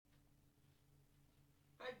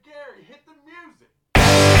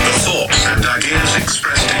thoughts and ideas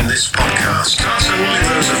expressed in this podcast are solely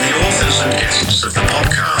those of the authors and guests of the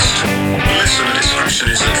podcast. Listener discretion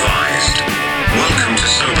is advised. Welcome to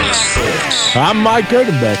Soberless Thoughts. I'm Mike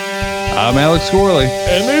Gertenbeck. I'm Alex Corley.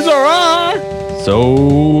 And these are our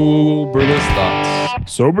Soberless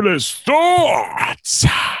Thoughts. Soberless Thoughts.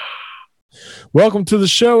 Welcome to the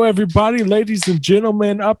show, everybody, ladies and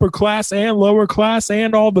gentlemen, upper class and lower class,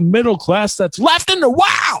 and all the middle class that's left in the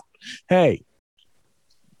wild. Hey,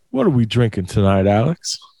 what are we drinking tonight,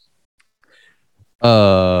 Alex?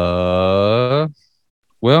 Well,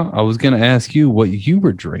 I was going to ask you what you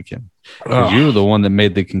were drinking. You were the one that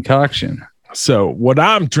made the concoction. So what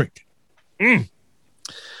I'm drinking,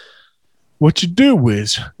 what you do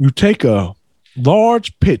is you take a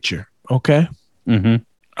large pitcher, okay? Mm-hmm.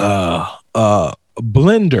 A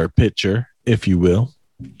blender pitcher, if you will,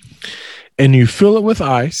 and you fill it with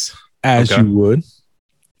ice as you would,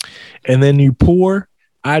 and then you pour,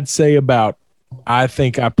 I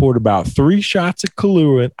think I poured about 3 shots of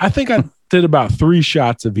Kahlua. I think I did about 3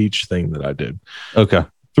 shots of each thing that I did. Okay.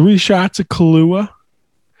 3 shots of Kahlua,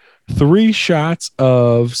 3 shots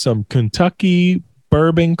of some Kentucky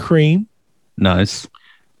bourbon cream. Nice.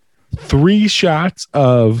 3 shots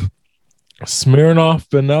of Smirnoff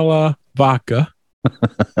vanilla vodka.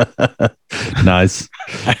 Nice.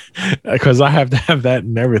 Because I have to have that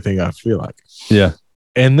in everything, I feel like. Yeah.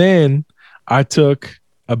 And then I took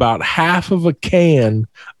about half of a can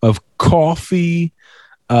of coffee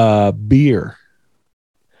beer,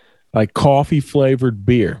 like coffee flavored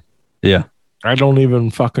beer. Yeah. I don't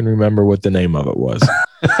even fucking remember what the name of it was.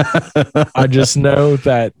 I just know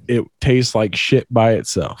that it tastes like shit by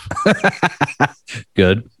itself.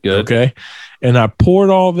 Good. Okay. And I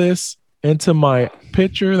poured all this into my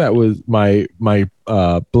pitcher that was my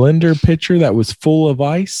blender pitcher that was full of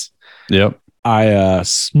ice. Yep. I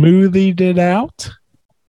smoothied it out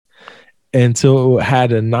until it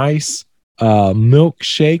had a nice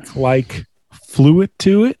milkshake like fluid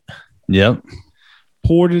to it. Yep.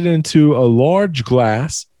 Poured it into a large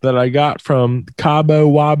glass that I got from Cabo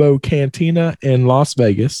Wabo Cantina in Las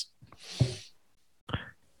Vegas.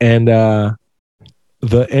 And the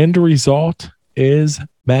end result is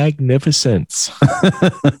magnificence.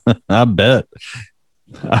 I bet.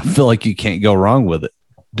 I feel like you can't go wrong with it.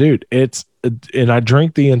 Dude, and I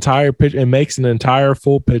drink the entire pitcher. It makes an entire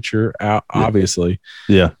full pitcher out, obviously.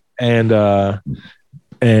 Yeah. And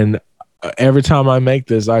every time I make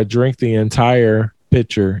this, I drink the entire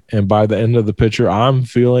pitcher, and by the end of the pitcher, I'm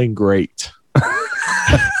feeling great.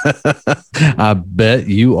 I bet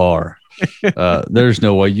you are. There's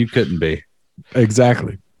no way you couldn't be.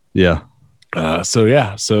 Exactly. Yeah.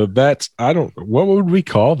 So that's, what would we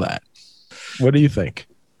call that? What do you think?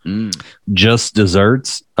 Just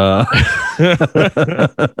desserts. Let's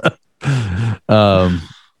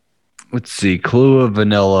see. Kahlua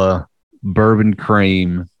vanilla, bourbon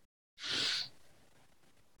cream,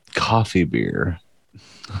 coffee beer.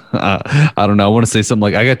 I don't know. I want to say something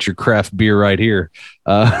like, I got your craft beer right here.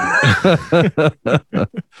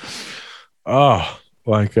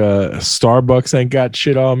 Starbucks ain't got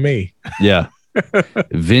shit on me. Yeah.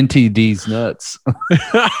 Venti D's nuts.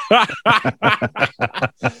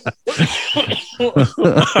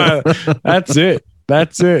 That's it.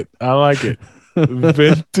 I like it.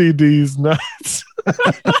 Venti D's nuts.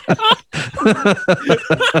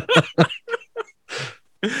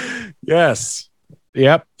 Yes.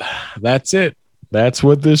 Yep. That's it. That's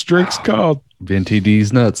what this drink's called. Venti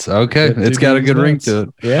D's nuts. Okay. It's got a good ring to it.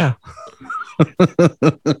 Yeah.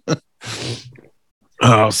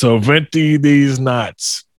 So Venti D's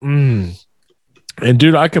nuts. And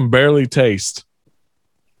dude, I can barely taste.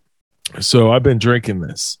 So I've been drinking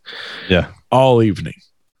this. Yeah. All evening.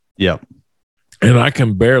 Yep. And I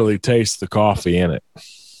can barely taste the coffee in it.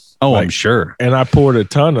 Oh, I'm sure. And I poured a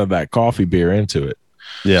ton of that coffee beer into it.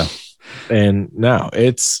 Yeah. And now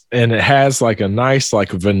it has like a nice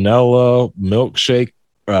like vanilla milkshake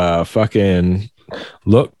fucking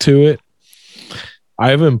look to it.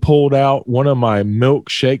 I even pulled out one of my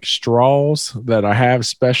milkshake straws that I have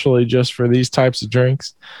specially just for these types of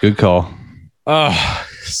drinks. Good call. Oh,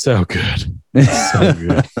 so good. So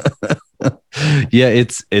good. Yeah,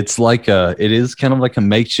 it's like it is kind of like a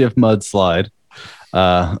makeshift mudslide.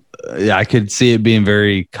 I could see it being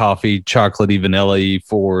very coffee, chocolatey, vanilla-y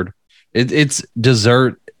forward. It's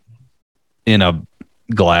dessert in a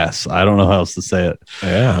glass. I don't know how else to say it.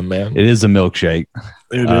 Yeah, man. It is a milkshake.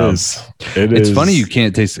 It is. It's funny you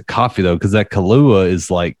can't taste the coffee though, because that Kahlua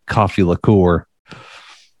is like coffee liqueur,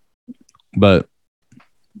 but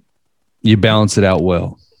you balance it out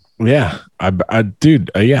well. Yeah,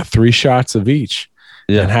 dude. 3 shots of each.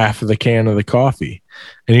 and half of the can of the coffee.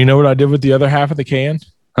 And you know what I did with the other half of the can?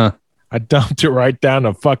 Huh. I dumped it right down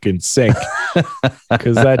the fucking sink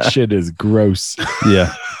because that shit is gross.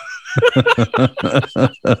 Yeah.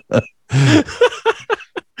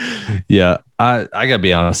 Yeah. I gotta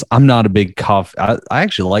be honest. I'm not a big coffee. I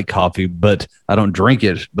actually like coffee, but I don't drink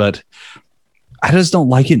it. But I just don't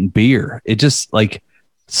like it in beer. It just like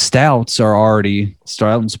stouts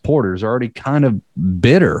and porters are already kind of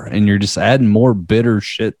bitter, and you're just adding more bitter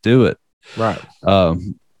shit to it. Right.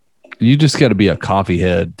 You just got to be a coffee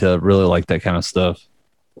head to really like that kind of stuff.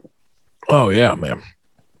 Oh yeah, man.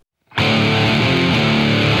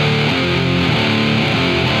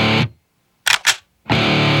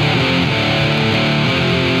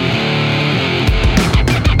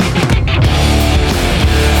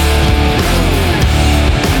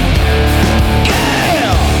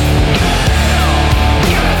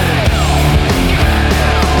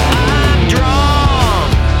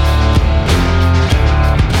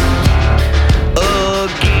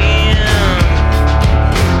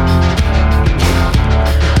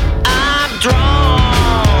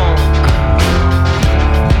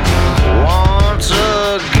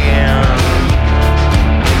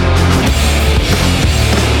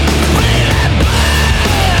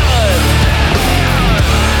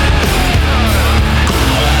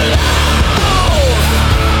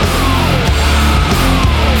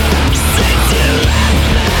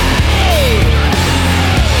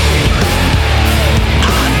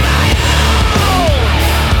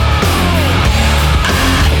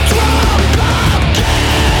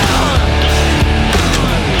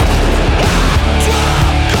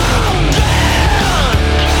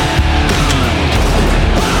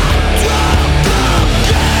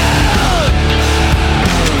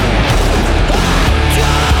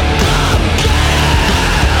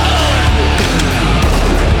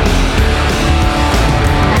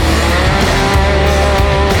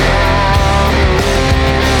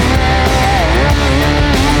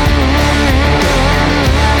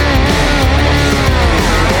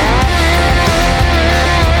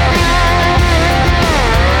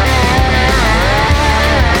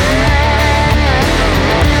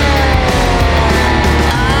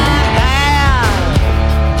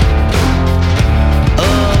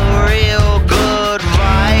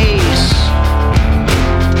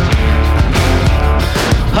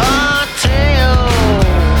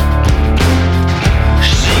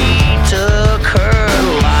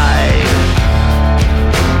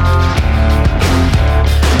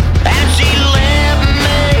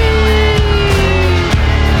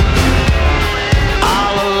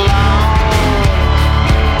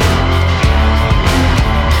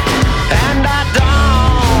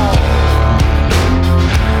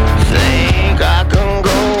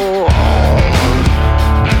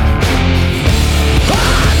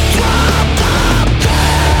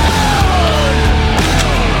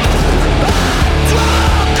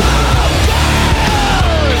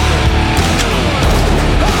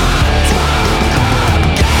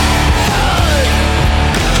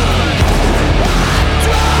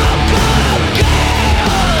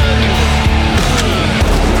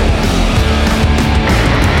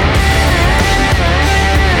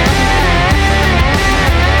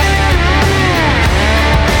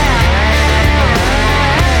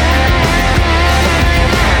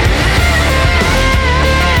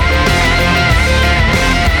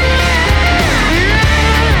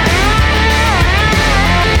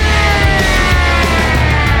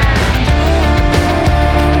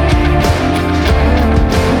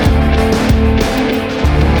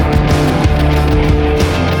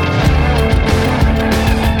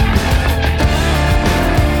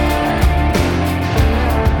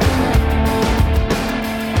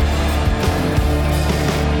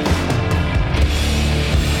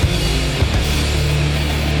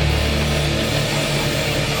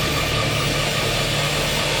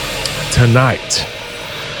 Tonight,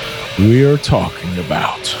 we are talking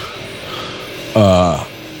about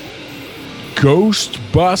ghost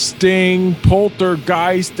busting,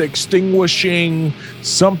 poltergeist extinguishing,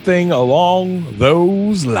 something along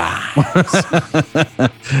those lines.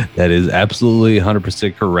 That is absolutely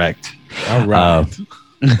 100% correct. All right.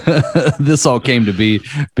 This all came to be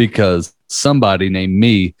because somebody named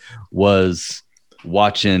me was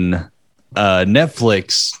watching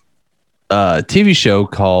Netflix TV show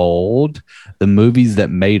called The Movies That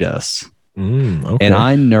Made Us. Okay. And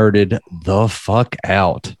I nerded the fuck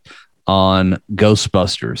out on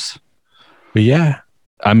Ghostbusters. But yeah,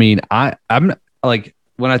 I mean, I'm like,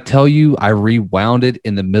 when I tell you I rewound it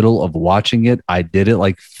in the middle of watching it, I did it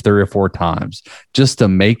like 3 or 4 times just to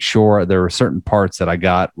make sure there were certain parts that I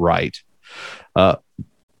got right.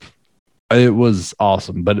 it was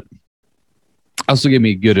awesome, but it also gave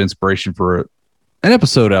me good inspiration for an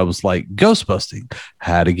episode. I was like, ghost busting,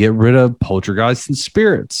 how to get rid of poltergeists and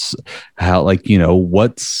spirits, how, like, you know,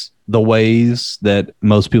 what's the ways that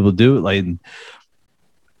most people do it, like,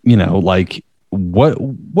 you know, like what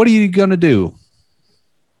are you gonna do?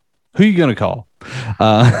 Who are you gonna call?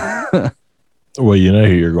 Well, you know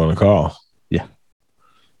who you're going to call. Yeah.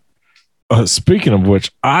 Speaking of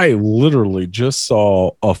which, I literally just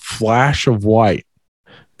saw a flash of white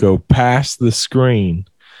go past the screen,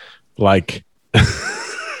 like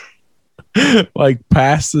like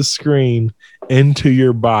past the screen into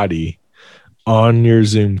your body on your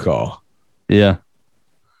Zoom call. Yeah.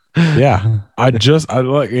 Yeah. It just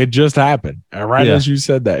happened. And right as you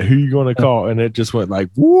said that, who you going to call? And it just went like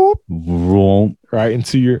whoop right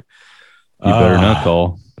into your. You better not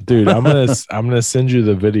call, dude. I'm gonna send you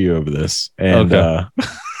the video of this, and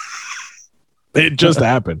it just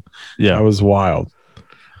happened. Yeah, I was wild.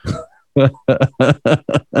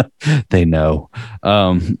 They know.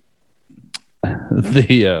 But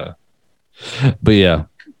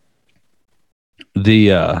yeah,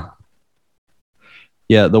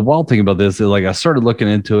 the wild thing about this is, like, I started looking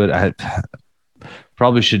into it. I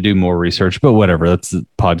probably should do more research, but whatever. That's the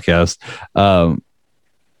podcast.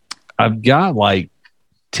 I've got like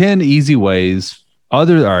 10 easy ways. All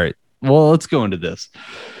right. Well, let's go into this.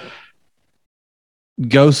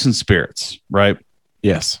 Ghosts and spirits, right?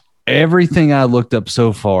 Yes. Everything I looked up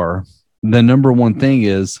so far, the number one thing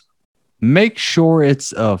is make sure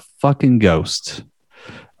it's a fucking ghost.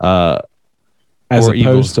 As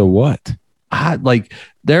opposed to what? I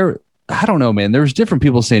don't know, man. There's different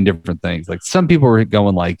people saying different things. Like, some people are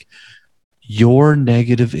going like, your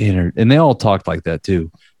negative energy, and they all talked like that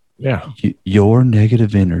too. Yeah. Your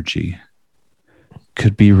negative energy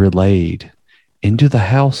could be relayed into the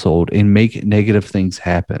household and make negative things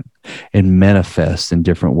happen and manifest in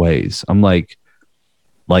different ways. I'm like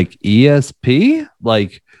ESP?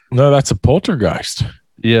 Like, no, that's a poltergeist.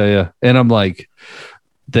 Yeah. And I'm like,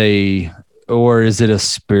 or is it a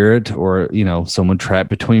spirit, or, you know, someone trapped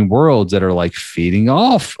between worlds that are like feeding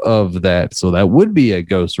off of that? So that would be a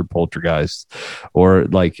ghost or poltergeist. Or,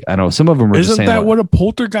 like, I know some of them are Isn't just saying, that like, what a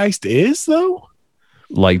poltergeist is, though?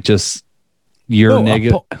 Like, just your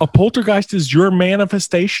negative. A poltergeist is your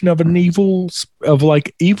manifestation of an evil of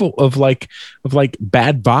bad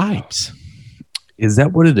vibes. Is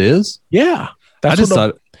that what it is? Yeah, that's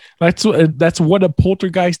what a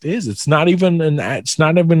poltergeist is. It's not even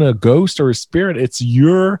a ghost or a spirit. It's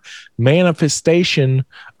your manifestation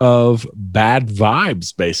of bad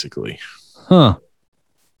vibes, basically. Huh.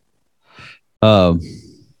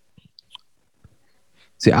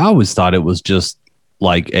 See, I always thought it was just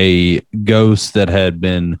like a ghost that had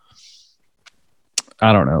been,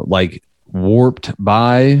 I don't know, like warped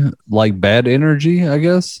by like bad energy, I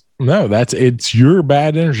guess. No, it's your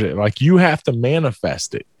bad energy. Like, you have to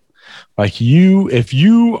manifest it. Like, if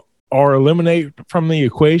you are eliminated from the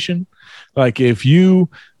equation, like if you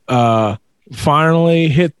finally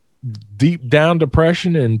hit deep down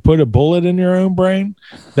depression and put a bullet in your own brain,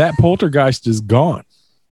 that poltergeist is gone.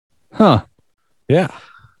 Huh. Yeah.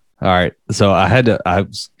 All right. So I had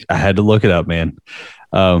to look it up, man.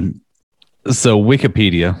 So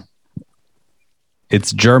Wikipedia,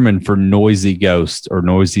 it's German for noisy ghost or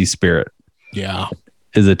noisy spirit. Yeah.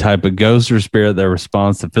 Is a type of ghost or spirit that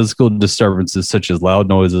responds to physical disturbances such as loud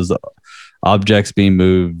noises, objects being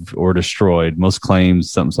moved or destroyed. Most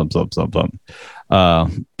claims something.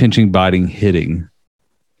 Pinching, biting, hitting.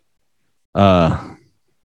 But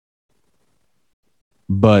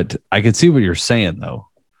I can see what you're saying, though.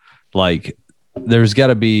 Like, there's got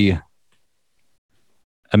to be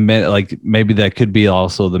like, maybe that could be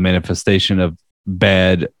also the manifestation of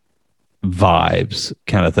bad vibes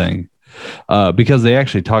kind of thing. Because they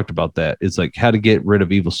actually talked about that. It's like how to get rid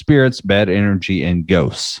of evil spirits, bad energy, and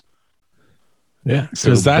ghosts. Yeah,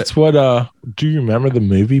 because that's what. Do you remember the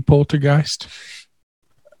movie Poltergeist?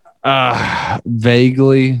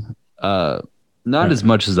 Vaguely. Not as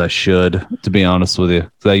much as I should, to be honest with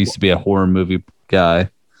you. I used to be a horror movie guy.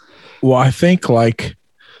 Well, I think like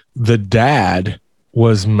the dad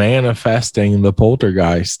was manifesting the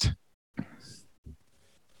poltergeist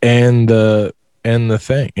and the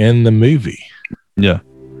thing in the movie. Yeah.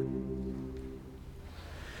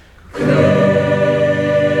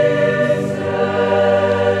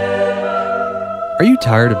 Are you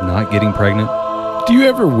tired of not getting pregnant? Do you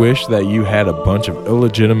ever wish that you had a bunch of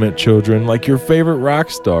illegitimate children like your favorite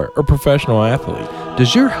rock star or professional athlete?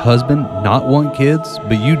 Does your husband not want kids,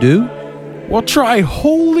 but you do? Well, try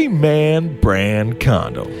Holy Man brand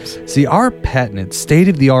condoms. See, our patented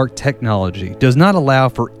state-of-the-art technology does not allow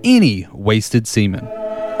for any wasted semen.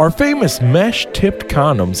 Our famous mesh-tipped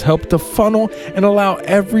condoms help to funnel and allow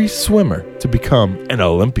every swimmer to become an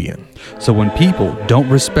Olympian. So when people don't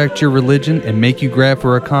respect your religion and make you grab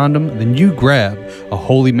for a condom, then you grab a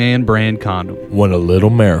Holy Man brand condom. When a little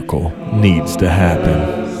miracle needs to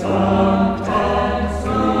happen.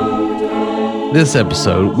 This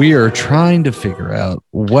episode, we are trying to figure out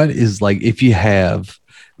what is like, if you have,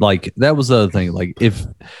 like, that was the other thing. Like, if,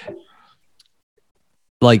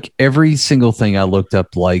 like, every single thing I looked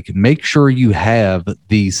up, like, make sure you have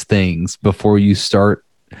these things before you start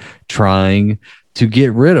trying to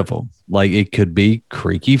get rid of them. Like, it could be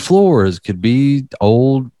creaky floors, it could be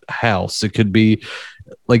old house, it could be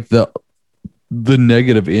like the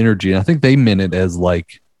negative energy. And I think they meant it as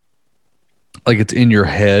like it's in your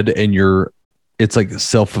head and it's like a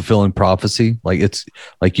self-fulfilling prophecy. Like, it's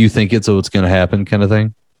like you think it, so it's going to happen, kind of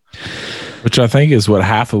thing. Which I think is what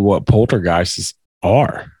half of what poltergeists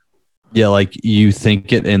are. Yeah, like you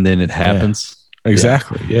think it and then it happens. Yeah,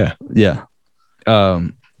 exactly. Yeah. Yeah.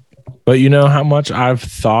 But you know how much I've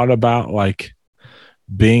thought about like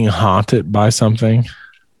being haunted by something?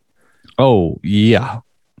 Oh, yeah.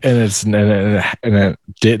 And it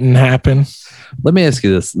didn't happen. Let me ask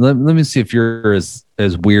you this. Let me see if you're as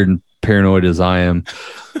weird and paranoid as I am.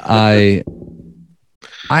 I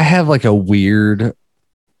have like a weird,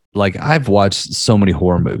 like, I've watched so many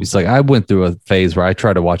horror movies. Like, I went through a phase where I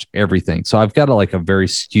try to watch everything. So I've got a very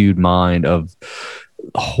skewed mind of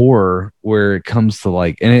horror where it comes to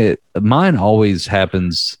like, and mine always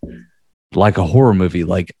happens like a horror movie.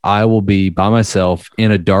 Like, I will be by myself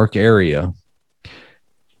in a dark area.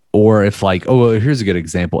 Or if like, oh, here's a good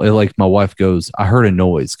example. Like, my wife goes, I heard a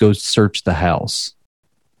noise, go search the house.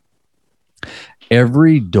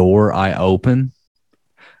 Every door I open,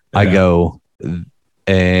 I go,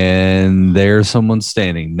 and there's someone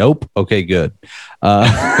standing. Nope. Okay, good. Or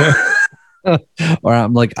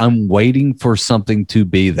I'm like, I'm waiting for something to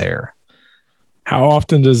be there. How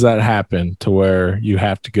often does that happen to where you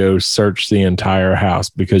have to go search the entire house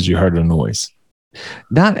because you heard a noise?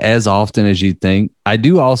 Not as often as you'd think. I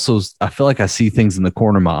do also, I feel like I see things in the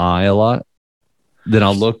corner of my eye a lot. Then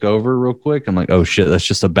I'll look over real quick. I'm like, oh shit, that's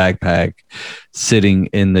just a backpack sitting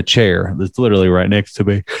in the chair that's literally right next to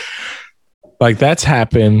me. Like, that's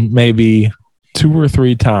happened maybe 2 or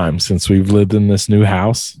 3 times since we've lived in this new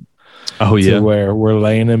house. Oh yeah. Where we're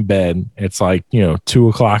laying in bed. It's like,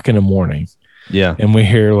 2:00 in the morning. Yeah. And we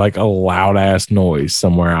hear like a loud ass noise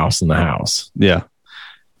somewhere else in the house. Yeah.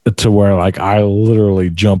 To where like I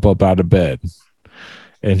literally jump up out of bed.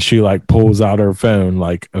 And she like pulls out her phone,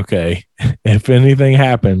 like, okay, if anything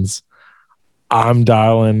happens, I'm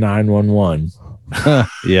dialing 911.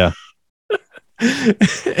 Yeah.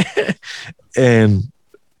 and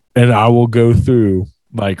I will go through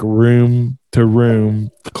like room to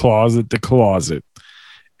room, closet to closet,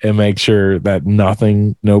 and make sure that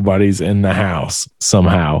nobody's in the house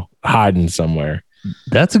somehow, hiding somewhere.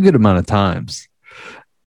 That's a good amount of times.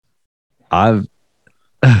 I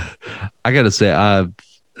gotta say,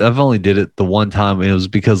 I've only did it the one time. It was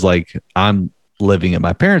because like I'm living at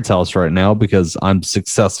my parents' house right now because I'm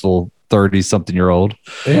successful 30-something-year-old.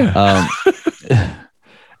 Yeah.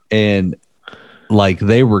 And like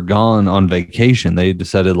they were gone on vacation. They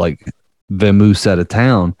decided like vamoose out of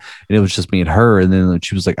town, and it was just me and her. And then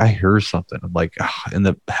she was like, I heard something. I'm like, and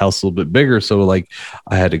the house a little bit bigger. So like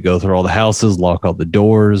I had to go through all the houses, lock all the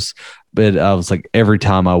doors. But I was like, every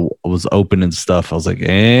time I was opening stuff, I was like,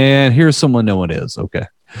 and here's someone no one is. Okay.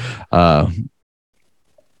 And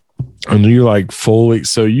you like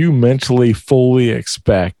so you mentally fully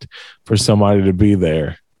expect for somebody to be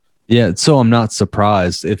there. Yeah. So I'm not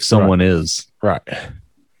surprised if someone is. Right.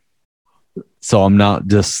 So I'm not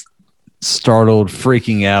just startled,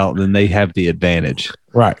 freaking out, then they have the advantage.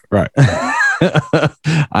 Right.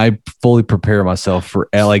 I fully prepare myself for,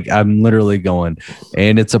 like, I'm literally going,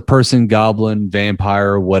 and it's a person, goblin,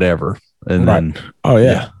 vampire, whatever. And then, oh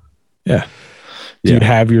yeah. Do you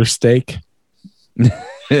have your steak?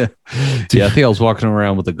 Yeah, I think I was walking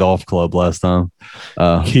around with a golf club last time.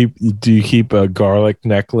 Do you keep a garlic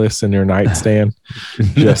necklace in your nightstand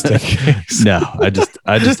just in case? No,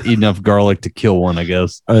 I just eat enough garlic to kill one, I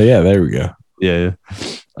guess. Oh yeah, there we go. Yeah.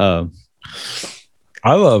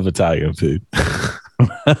 I love Italian food.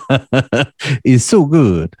 It's so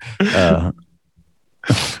good.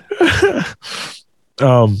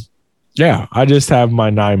 Yeah, I just have my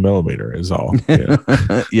 9mm is all.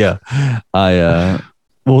 Yeah. Yeah.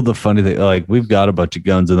 Well, the funny thing, like we've got a bunch of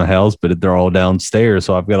guns in the house, but they're all downstairs.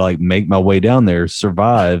 So I've got to like make my way down there,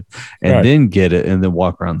 survive, and then get it, and then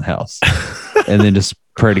walk around the house, and then just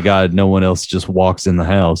pray to God no one else just walks in the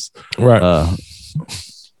house. Right.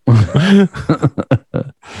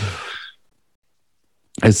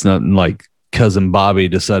 It's not like cousin Bobby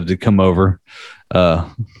decided to come over.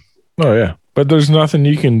 Oh yeah, but there's nothing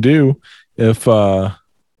you can do if like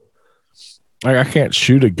I can't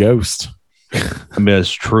shoot a ghost. I mean,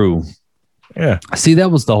 that's true. Yeah. See,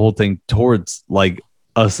 that was the whole thing towards like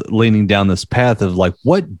us leaning down this path of like,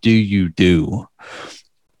 what do you do?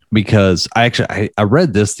 Because I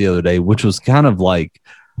read this the other day, which was kind of like,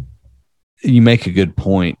 you make a good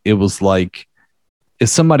point. It was like, if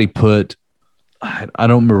somebody put, I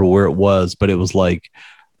don't remember where it was, but it was like,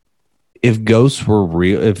 if ghosts were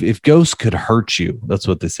real, if ghosts could hurt you, that's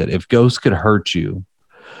what they said. If ghosts could hurt you,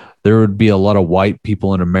 there would be a lot of white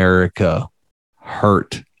people in America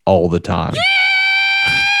hurt all the time.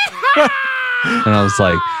 And I was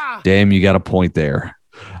like, damn, you got a point there.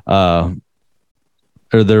 Or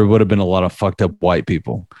there would have been a lot of fucked up white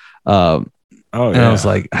people. And I was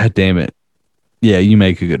like, ah, damn it. Yeah, you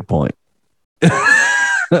make a good point.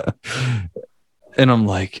 And I'm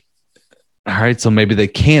like, all right, so maybe they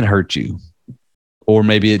can't hurt you. Or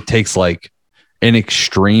maybe it takes like an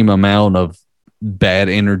extreme amount of bad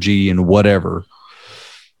energy and whatever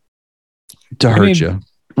to hurt you.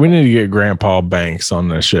 We need to get Grandpa Banks on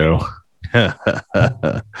the show. Yeah.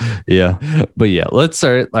 But yeah, let's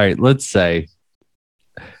start. All right, let's say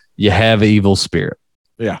you have an evil spirit.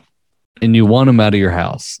 Yeah. And you want him out of your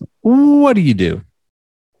house. What do you do?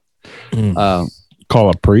 Call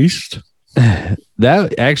a priest?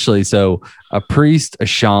 That actually, so a priest, a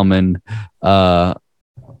shaman, I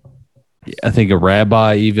think a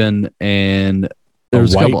rabbi even, and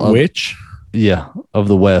there's a white witch. Yeah, of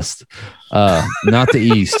the West, not the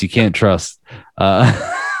East. You can't trust. What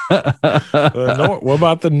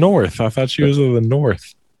about the North? I thought she was of the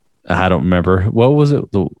North. I don't remember. What was it?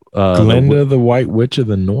 Glinda, the White Witch of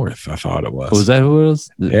the North. I thought it was. Was that who it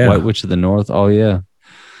was? The yeah. White Witch of the North. Oh yeah,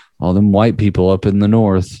 all them white people up in the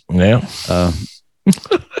North. Yeah.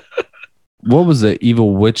 What was the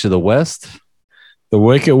evil witch of the West? The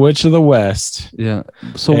Wicked Witch of the West. Yeah.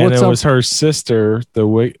 So and what's it up? was her sister, the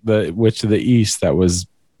Witch of the East, that was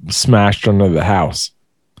smashed under the house.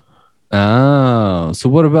 Oh, so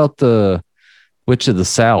what about the Witch of the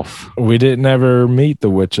South? We didn't ever meet the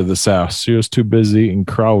Witch of the South. She was too busy eating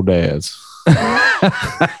crawdads.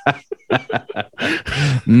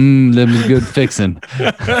 Them is good fixing.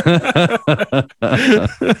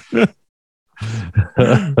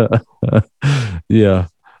 Yeah.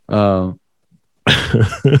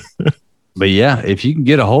 But yeah, if you can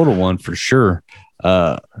get a hold of one for sure.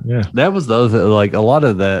 Yeah, that was the other, like a lot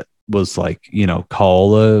of that was like, you know,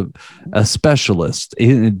 call a specialist.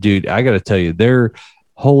 Dude, I gotta tell you,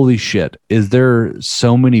 holy shit, is there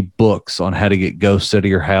so many books on how to get ghosts out of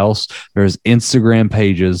your house? There's Instagram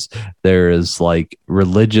pages, there is like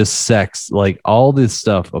religious sects, like all this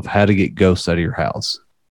stuff of how to get ghosts out of your house.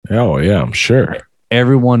 Oh yeah, I'm sure.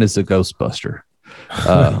 Everyone is a Ghostbuster.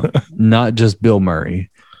 Not just Bill Murray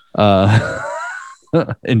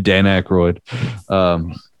and Dan Aykroyd.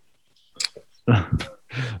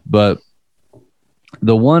 But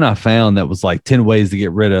the one I found that was like 10 ways to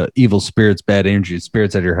get rid of evil spirits, bad energy,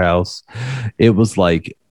 spirits out of your house. It was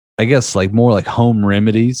like, I guess like more like home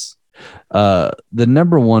remedies. The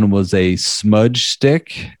number one was a smudge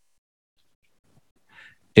stick.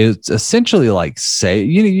 It's essentially like sage.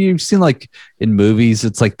 You know, you've seen like in movies,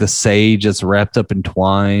 it's like the sage that's wrapped up in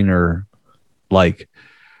twine, or like,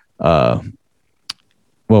 what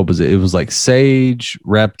was it? It was like sage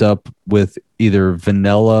wrapped up with either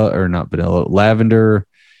vanilla or not vanilla, lavender,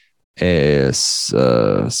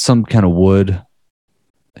 some kind of wood,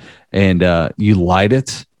 and you light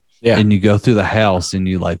it. Yeah, and you go through the house and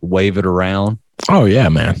you like wave it around. Oh yeah,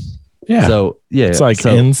 man. Yeah. So yeah, it's like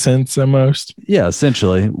incense almost. Yeah,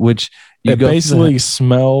 essentially. Which it basically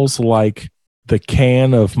smells like the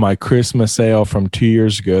can of my Christmas ale from 2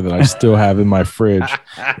 years ago that I still have in my fridge.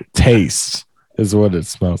 Tastes is what it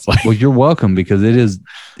smells like. Well, you're welcome, because it is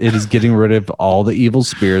getting rid of all the evil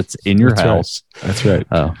spirits in your house. Right. That's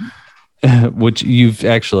right. Which you've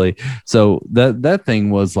actually, so that thing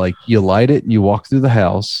was like, you light it and you walk through the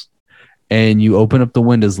house and you open up the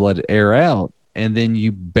windows, let it air out. And then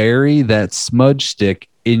you bury that smudge stick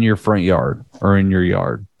in your front yard or in your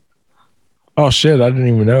yard. Oh, shit. I didn't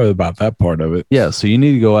even know about that part of it. Yeah. So you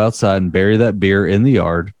need to go outside and bury that beer in the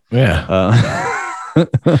yard. Yeah.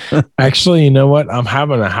 Actually, you know what? I'm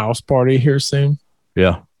having a house party here soon.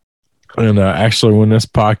 Yeah. And actually, when this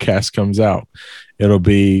podcast comes out, it'll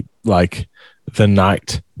be like the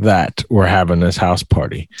night that we're having this house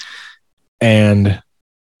party. And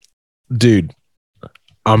dude,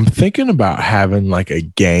 I'm thinking about having like a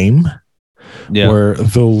game where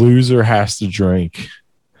the loser has to drink.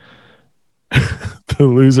 The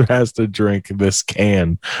loser has to drink this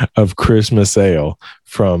can of Christmas ale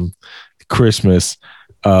from Christmas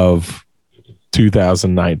of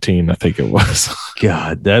 2019, I think it was.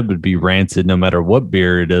 God, that would be rancid no matter what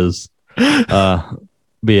beer it is. But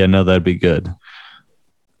yeah, no, that'd be good.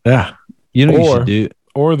 Yeah. You know what you should do?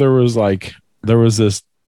 Or there was this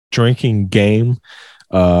drinking game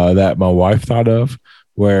that my wife thought of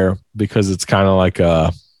where, because it's kind of like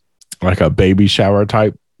a baby shower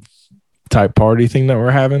type party thing that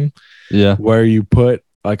we're having. Yeah. Where you put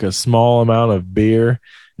like a small amount of beer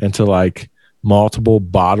into like multiple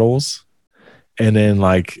bottles, and then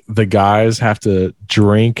like the guys have to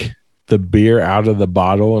drink the beer out of the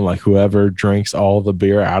bottle, and like whoever drinks all the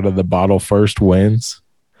beer out of the bottle first wins.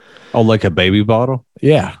 Oh, like a baby bottle?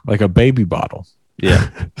 Yeah, like a baby bottle. Yeah.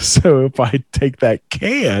 So if I take that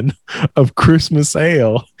can of Christmas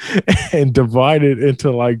ale and divide it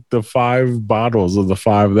into like the 5 bottles of the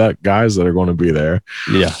 5 that guys that are going to be there.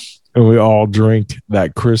 Yeah. And we all drink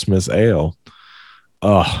that Christmas ale.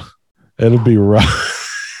 Oh, it'll be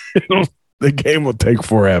rough. The game will take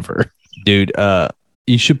forever. Dude,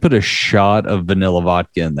 you should put a shot of vanilla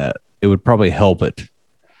vodka in that. It would probably help it.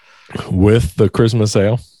 With the Christmas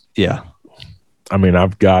ale? Yeah. I mean,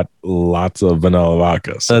 I've got lots of vanilla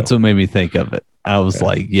vodka. So. That's what made me think of it. I was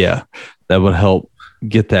like, yeah, that would help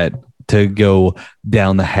get that to go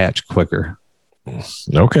down the hatch quicker.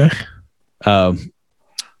 Okay. By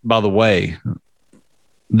the way,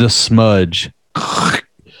 the smudge.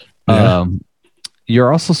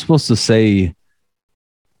 You're also supposed to say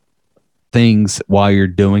things while you're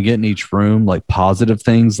doing it in each room, like positive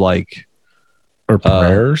things, like or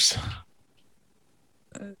prayers.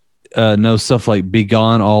 No, stuff like "be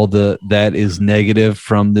gone all that is negative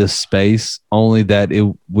from this space. Only that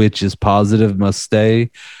which is positive must stay.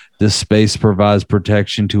 This space provides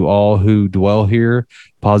protection to all who dwell here.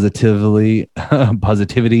 Positivity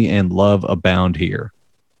and love abound here."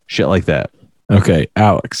 Shit like that. Okay,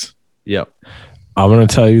 Alex. Yep. I'm going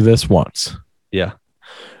to tell you this once. Yeah.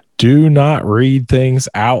 Do not read things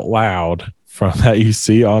out loud from that you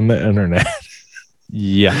see on the internet.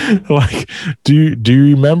 Yeah. Like, do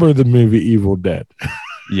you remember the movie Evil Dead?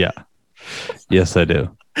 Yeah. Yes, I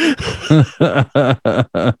do.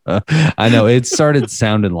 I know it started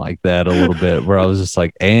sounding like that a little bit, where I was just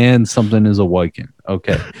like, and something is awakened.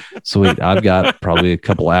 Okay, sweet. I've got probably a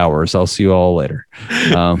couple hours. I'll see you all later.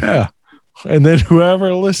 Yeah. And then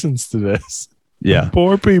whoever listens to this, yeah,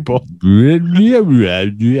 poor people. Yeah.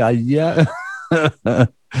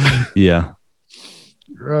 Yeah.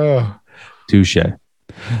 Touche.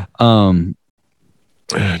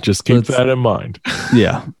 Just keep that in mind.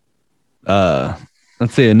 Yeah.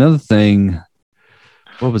 Let's see, another thing.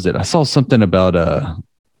 What was it? I saw something about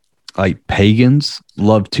like pagans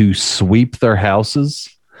love to sweep their houses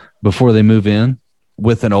before they move in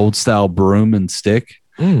with an old style broom and stick,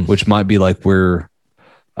 which might be like where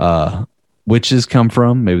witches come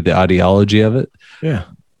from, maybe the ideology of it. Yeah.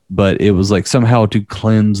 But it was like somehow to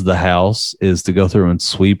cleanse the house is to go through and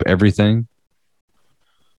sweep everything.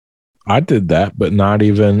 I did that, but not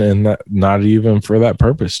even for that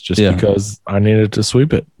purpose, just because I needed to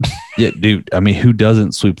sweep it. Yeah, dude. I mean, who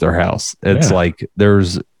doesn't sweep their house? It's like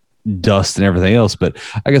there's dust and everything else, but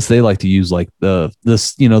I guess they like to use like the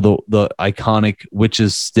iconic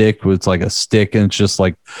witch's stick, where it's like a stick and it's just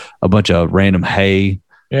like a bunch of random hay,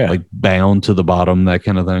 like bound to the bottom, that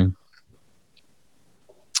kind of thing.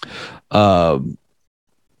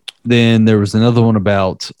 Then there was another one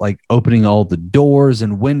about like opening all the doors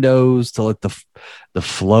and windows to let the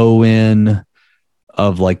flow in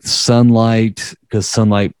of like sunlight, because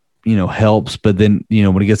sunlight, helps. But then,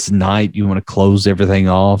 when it gets night, you want to close everything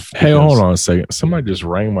off. Hey, hold on a second. Somebody just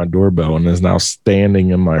rang my doorbell and is now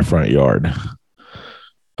standing in my front yard.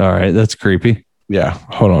 All right. That's creepy. Yeah.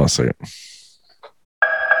 Hold on a second.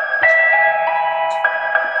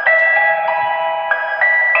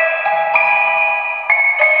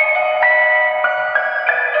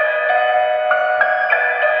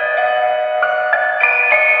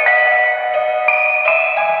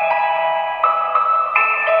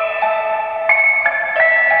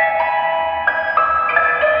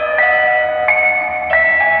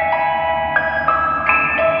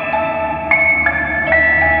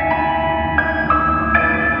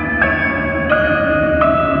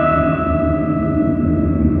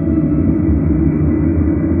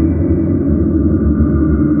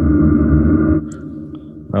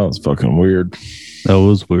 That was fucking weird. That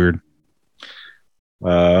was weird.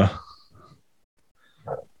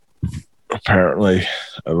 Apparently,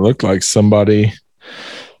 it looked like somebody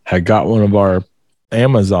had got one of our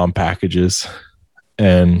Amazon packages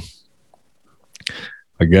and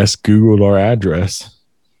I guess Googled our address.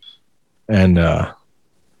 And I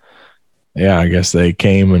guess they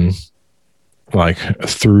came and like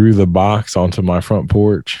threw the box onto my front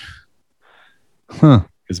porch. Huh.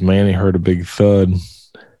 Because Manny heard a big thud.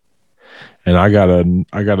 And I got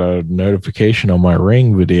a notification on my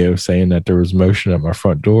Ring video saying that there was motion at my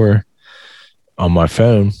front door on my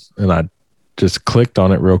phone, and I just clicked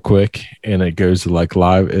on it real quick, and it goes to like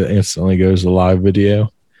live. It instantly goes to live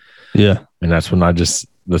video. Yeah, and that's when I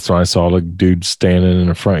saw the dude standing in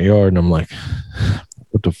the front yard, and I'm like,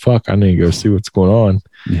 "What the fuck? I need to go see what's going on."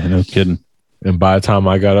 Yeah, no kidding. And by the time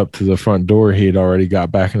I got up to the front door, he had already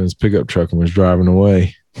got back in his pickup truck and was driving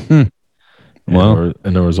away. Well,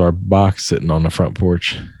 and there was our box sitting on the front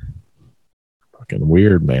porch. Fucking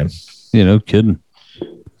weird, man. Yeah, no kidding.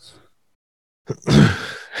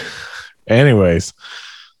 Anyways,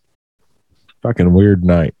 fucking weird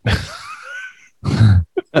night.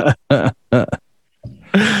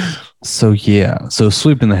 So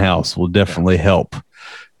sweeping the house will definitely help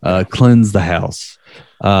cleanse the house.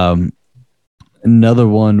 Another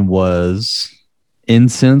one was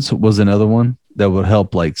incense was another one that would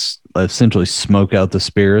help like essentially smoke out the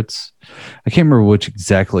spirits. I can't remember which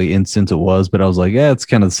exactly incense it was, but I was like, yeah, it's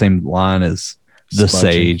kind of the same line as the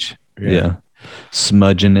sage. Yeah.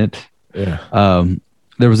 Smudging it. Yeah.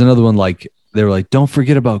 There was another one like they were like, don't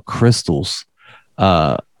forget about crystals.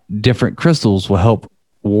 Different crystals will help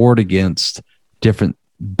ward against different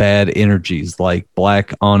bad energies like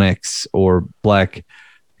black onyx or black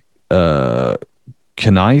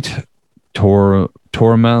Kyanite,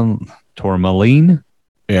 tourmaline.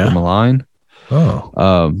 Yeah. Tourmaline.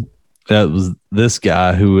 Oh. That was this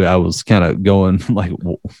guy who I was kind of going like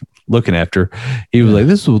looking after. He was like,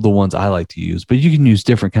 this was the ones I like to use, but you can use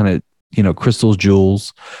different kind of, crystals,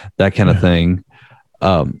 jewels, that kind of thing.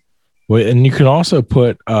 Well, and you can also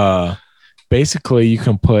put, basically you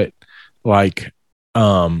can put like,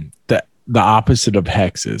 the opposite of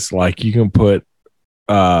hexes. Like you can put,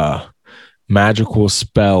 magical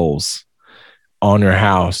spells on your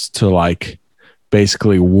house to like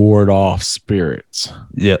basically ward off spirits.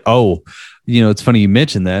 Yeah. Oh, it's funny you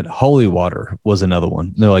mentioned that. Holy water was another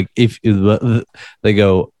one. They're like, if they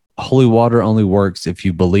go, holy water only works if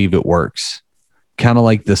you believe it works. Kind of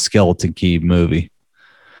like the Skeleton Key movie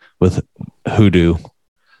with hoodoo.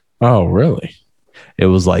 Oh, really? It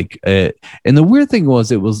was like, and the weird thing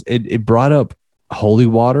was, it brought up holy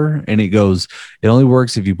water, and it goes, it only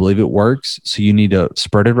works if you believe it works. So you need to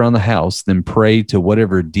spread it around the house, then pray to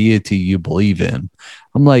whatever deity you believe in.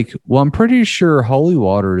 I'm like, well, I'm pretty sure holy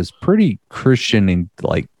water is pretty Christian and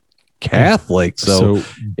like Catholic. So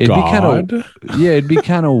it'd be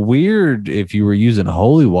kind of weird if you were using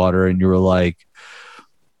holy water and you were like,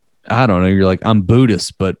 I don't know, you're like, I'm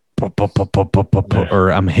Buddhist, but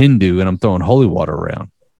or I'm Hindu and I'm throwing holy water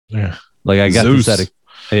around. Yeah. Like I got Zeus. this at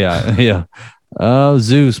yeah. Oh,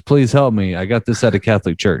 Zeus, please help me. I got this at a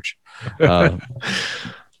Catholic church. Dude,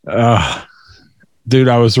 I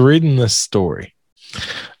was reading this story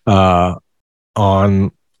and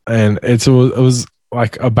it was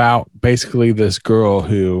like about basically this girl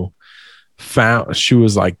who she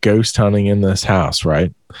was like ghost hunting in this house,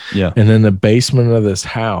 right? Yeah. And in the basement of this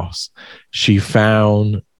house, she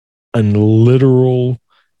found a literal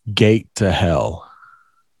gate to hell.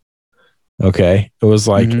 Okay. It was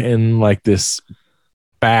like in like this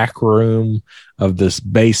back room of this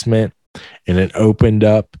basement, and it opened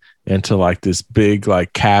up into like this big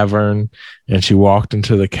like cavern, and she walked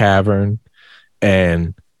into the cavern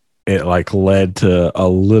and it like led to a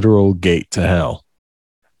literal gate to hell.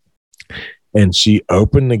 And she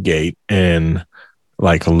opened the gate and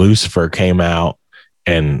like Lucifer came out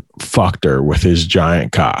and fucked her with his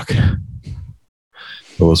giant cock. It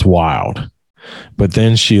was wild. But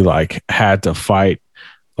then she like had to fight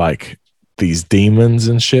like these demons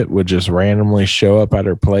and shit would just randomly show up at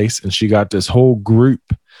her place. And she got this whole group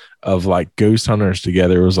of like ghost hunters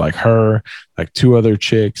together. It was like her, like two other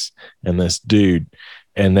chicks and this dude.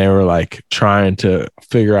 And they were like trying to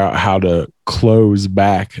figure out how to close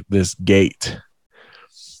back this gate.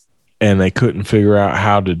 And they couldn't figure out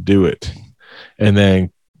how to do it. And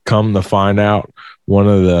then come to find out, one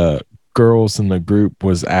of the girls in the group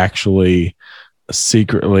was actually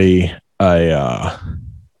secretly a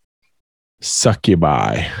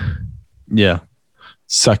succubi. Yeah.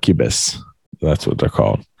 Succubus. That's what they're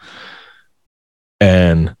called.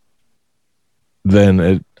 And then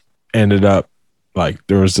it ended up like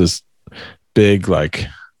there was this big like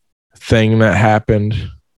thing that happened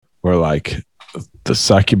where like the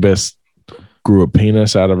succubus grew a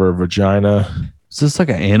penis out of her vagina. Is this like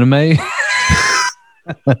an anime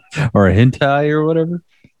or a hentai or whatever?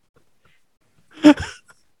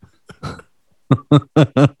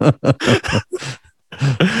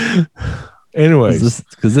 Anyways,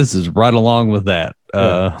 because this is right along with that.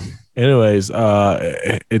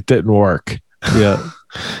 It didn't work. Yeah.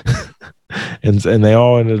 and they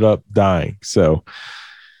all ended up dying. So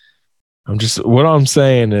what I'm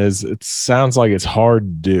saying is it sounds like it's hard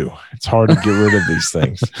to do. It's hard to get rid of these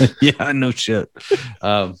things. Yeah, no shit.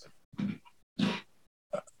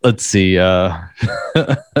 Let's see. What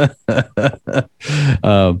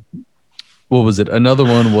was it? Another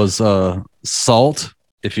one was salt.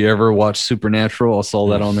 If you ever watch Supernatural, I saw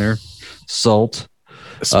that on there. Salt.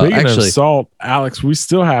 Speaking of salt, Alex, we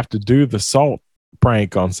still have to do the salt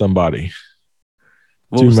prank on somebody.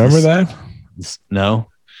 Do you remember that? No.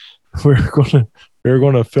 We're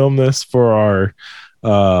gonna film this for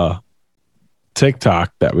our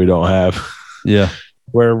TikTok that we don't have. Yeah.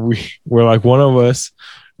 We're like one of us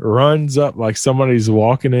runs up like somebody's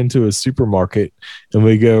walking into a supermarket and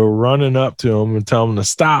we go running up to them and tell them to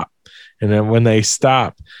stop. And then when they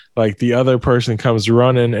stop, like the other person comes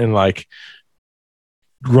running and like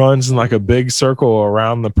runs in like a big circle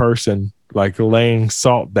around the person, like laying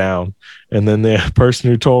salt down. And then the person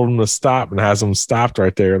who told them to stop and has them stopped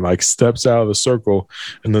right there and like steps out of the circle.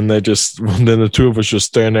 And then then the two of us just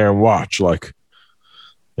stand there and watch like,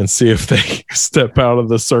 and see if they step out of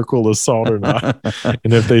the circle of salt or not.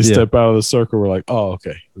 And if they step out of the circle, we're like, oh,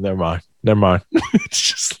 okay, never mind. It's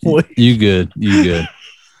just like, you good.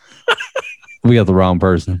 We got the wrong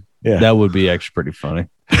person. Yeah. That would be actually pretty funny.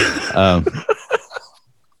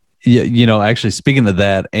 Yeah, actually, speaking of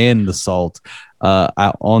that and the salt,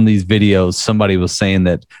 on these videos, somebody was saying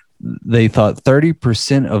that they thought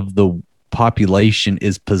 30% of the population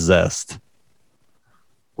is possessed.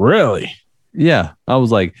 Really? Yeah. I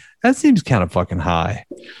was like, that seems kind of fucking high.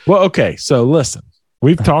 Well, okay. So listen,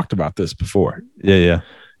 we've talked about this before. Yeah.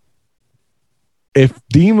 If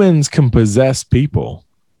demons can possess people,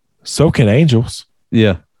 so can angels.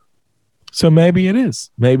 Yeah. So maybe it is.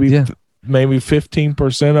 Maybe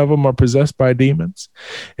 15% of them are possessed by demons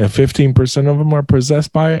and 15% of them are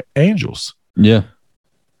possessed by angels. Yeah.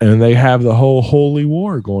 And they have the whole holy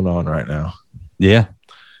war going on right now. Yeah.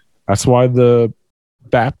 That's why the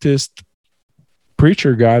Baptist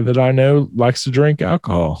preacher guy that I know likes to drink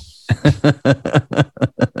alcohol.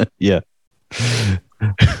 Yeah.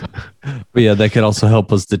 But yeah, that could also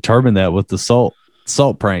help us determine that with the salt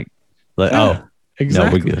prank. Like,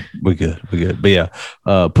 exactly. No, we're good. But yeah,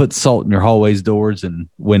 put salt in your hallways, doors, and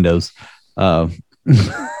windows. Could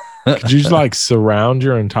you just like surround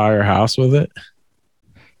your entire house with it?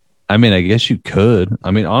 I mean, I guess you could.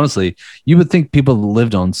 I mean, honestly, you would think people that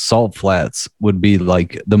lived on salt flats would be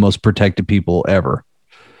like the most protected people ever.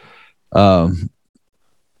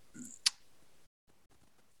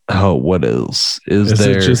 What else is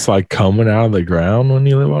there? Is it just like coming out of the ground when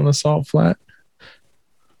you live on a salt flat?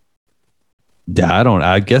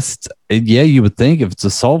 I guess, you would think if it's a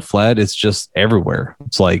salt flat, it's just everywhere.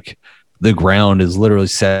 It's like the ground is literally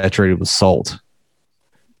saturated with salt.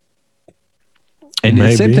 And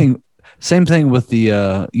same thing with the,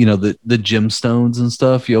 the gemstones and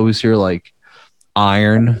stuff. You always hear like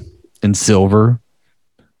iron and silver.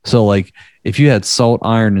 So like if you had salt,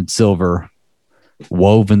 iron, and silver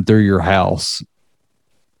woven through your house.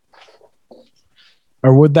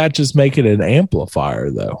 Or would that just make it an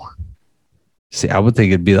amplifier though? See, I would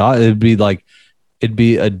think it'd be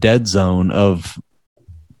a dead zone of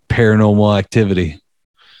paranormal activity.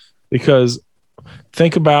 Because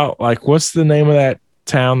think about like, what's the name of that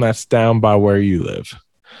town that's down by where you live?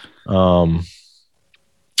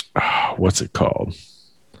 What's it called?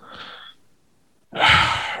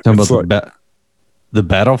 Talking about the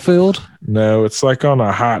battlefield? No, it's like on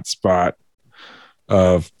a hot spot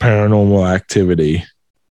of paranormal activity.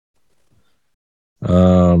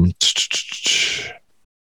 Hold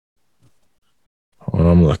on,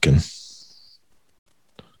 I'm looking.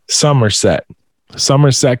 Somerset,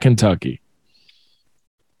 Kentucky.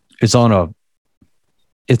 It's on a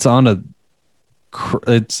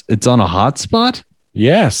hot spot?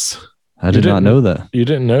 Yes. I did not know that. You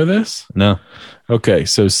didn't know this? No. Okay,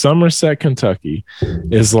 so Somerset, Kentucky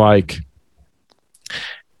is like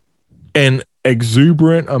an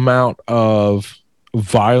exuberant amount of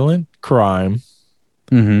violent crime,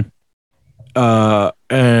 an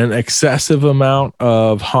excessive amount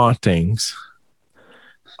of hauntings,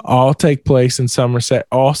 all take place in Somerset.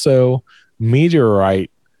 Also,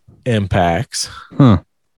 meteorite impacts. Huh.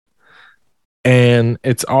 And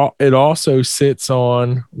it also sits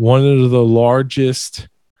on one of the largest,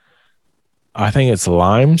 I think it's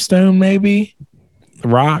limestone, maybe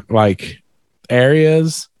rock like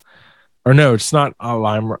areas. Or no, it's not a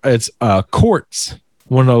lime. It's quartz.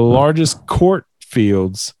 One of the largest quartz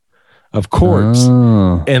fields of quartz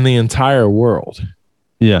in the entire world.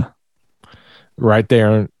 Yeah. Right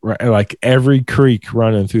there, like every creek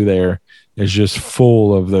running through there is just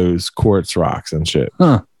full of those quartz rocks and shit.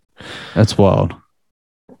 Huh. That's wild.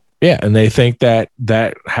 Yeah, and they think that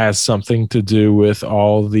has something to do with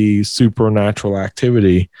all the supernatural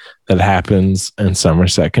activity that happens in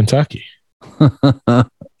Somerset, Kentucky.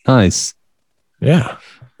 Nice. Yeah.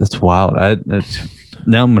 That's wild.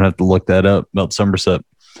 Now I'm going to have to look that up about Somerset.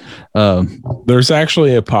 There's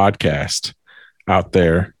actually a podcast out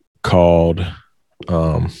there called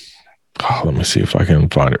let me see if I can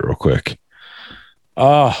find it real quick.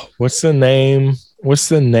 What's the name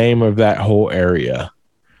of that whole area?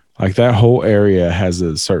 Like that whole area has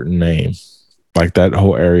a certain name. Like that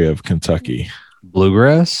whole area of Kentucky.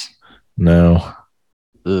 Bluegrass? No.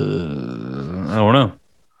 I don't know.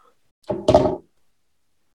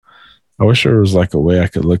 I wish there was like a way I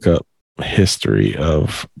could look up history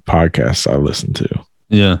of podcasts I listen to.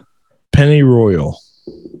 Yeah. Pennyroyal.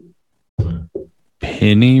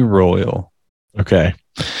 Pennyroyal. Okay.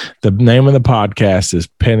 The name of the podcast is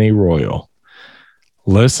Pennyroyal.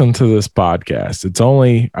 Listen to this podcast.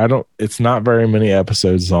 It's not very many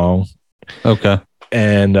episodes long. Okay.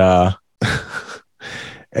 And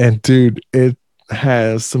and dude, it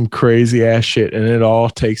has some crazy ass shit and it all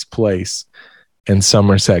takes place in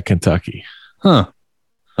Somerset, Kentucky. Huh.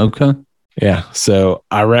 Okay. Yeah. So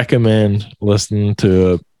I recommend listening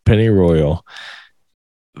to Pennyroyal,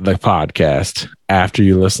 the podcast, after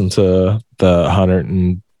you listen to the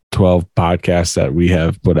 112 podcasts that we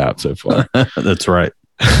have put out so far. That's right.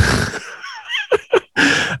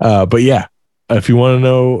 But yeah, if you want to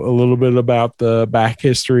know a little bit about the back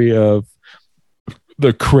history of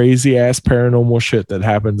the crazy ass paranormal shit that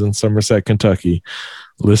happens in Somerset, Kentucky,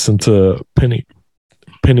 listen to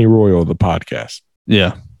Pennyroyal, the podcast.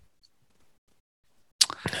 Yeah.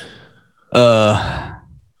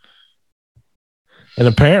 And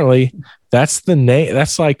apparently that's the name.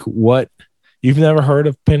 That's like what you've never heard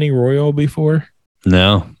of Pennyroyal before.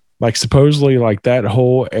 No. Like supposedly like that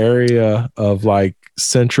whole area of like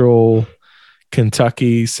central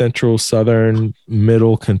Kentucky, central, southern,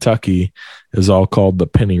 middle Kentucky is all called the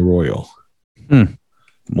Pennyroyal.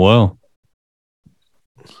 Well,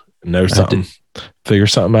 know something. Figure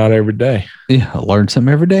something out every day. Yeah, I learn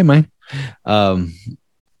something every day, man.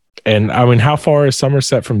 And I mean, how far is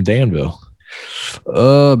Somerset from Danville?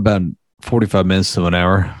 About 45 minutes to an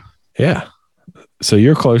hour. Yeah. So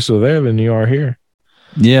you're closer there than you are here.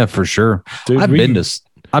 Yeah, for sure. Dude,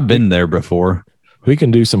 I've been there before. We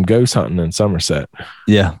can do some ghost hunting in Somerset.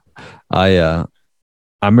 Yeah. I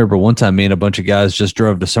remember one time me and a bunch of guys just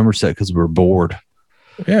drove to Somerset because we were bored.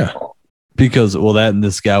 Yeah. Because, that and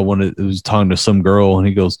this guy was talking to some girl and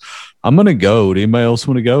he goes, I'm going to go. Do anybody else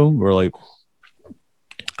want to go? We're like,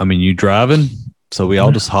 I mean, you driving? So we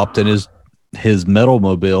all just hopped in his metal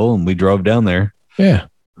mobile and we drove down there. Yeah.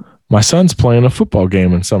 My son's playing a football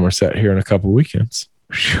game in Somerset here in a couple weekends.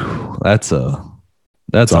 Whew, that's a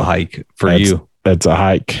hike for you. That's a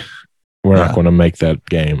hike. We're not going to make that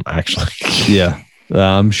game, actually. Yeah,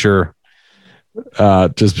 I'm sure.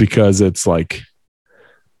 Just because it's like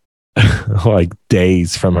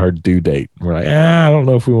days from her due date. We're like, I don't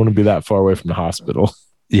know if we want to be that far away from the hospital.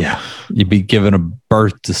 Yeah, you'd be giving a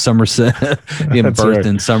birth to Somerset, giving birth right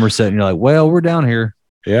in Somerset, and you're like, well, we're down here.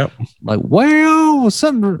 Yep. Like, well,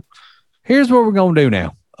 here's what we're gonna do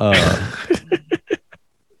now.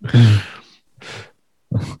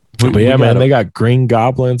 But yeah, man, they got green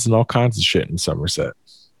goblins and all kinds of shit in Somerset.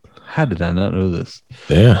 How did I not know this?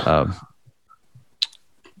 Yeah.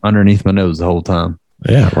 Underneath my nose the whole time.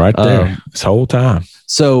 Yeah, right there. This whole time.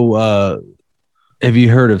 So, have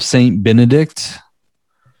you heard of Saint Benedict?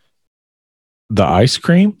 The ice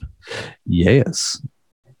cream? Yes.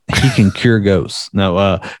 He can cure ghosts.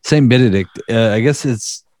 No, Saint Benedict, I guess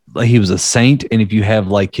it's like he was a saint. And if you have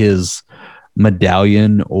like his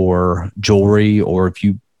medallion or jewelry, or if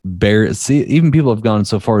you even people have gone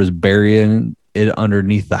so far as burying it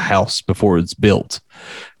underneath the house before it's built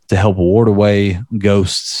to help ward away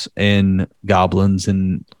ghosts and goblins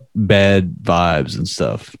and bad vibes and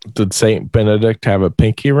stuff. Did Saint Benedict have a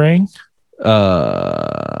pinky ring?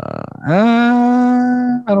 I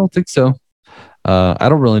don't think so. I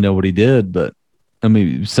don't really know what he did, but I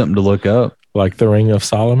mean, something to look up. Like the Ring of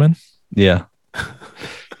Solomon? Yeah.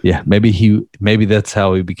 Yeah, maybe that's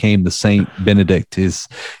how he became the Saint Benedict. Is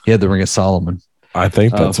he had the Ring of Solomon? I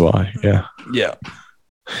think that's why. Yeah. Yeah.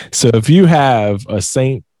 So if you have a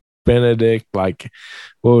Saint Benedict, like,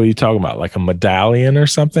 what were you talking about? Like a medallion or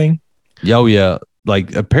something? Oh yeah.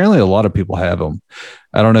 Like apparently a lot of people have them.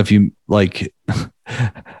 I don't know if you like.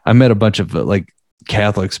 I met a bunch of like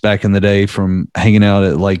Catholics back in the day from hanging out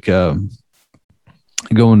at like going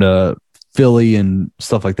to Philly and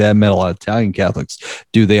stuff like that. I met a lot of Italian Catholics.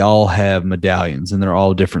 They all have medallions, and they're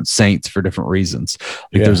all different saints for different reasons.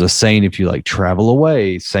 Like there's a saint if you like travel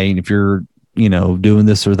away, saint if you're, doing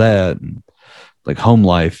this or that, and like home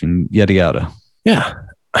life and yada yada. Yeah.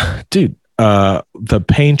 Dude, the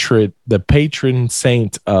patron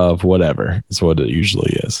saint of whatever is what it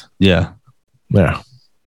usually is. Yeah. Yeah.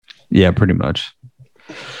 Yeah, pretty much.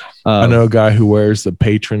 I know a guy who wears the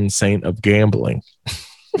patron saint of gambling.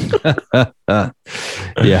 Yeah. And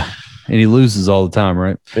he loses all the time,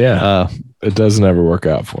 right? Yeah. It doesn't ever work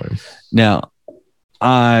out for him. Now,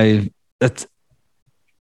 that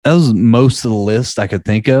was most of the list I could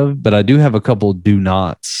think of, but I do have a couple do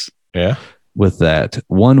nots. Yeah. With that.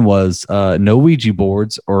 One was no Ouija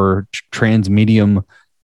boards or transmedium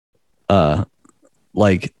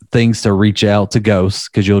like things to reach out to ghosts,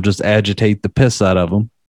 because you'll just agitate the piss out of them.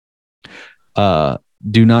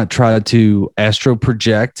 Do not try to astro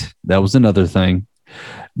project. That was another thing.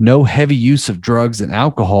 No heavy use of drugs and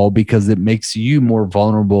alcohol, because it makes you more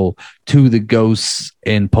vulnerable to the ghosts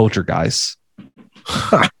and poltergeists.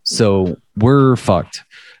 So we're fucked.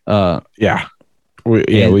 Yeah.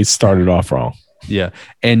 We started off wrong. Yeah.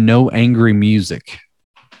 And no angry music.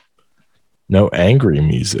 No angry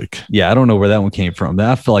music. Yeah, I don't know where that one came from.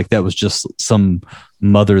 I feel like that was just some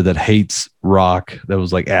mother that hates rock that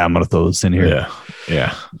was like, I'm going to throw this in here.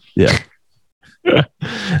 Yeah.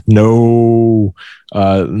 No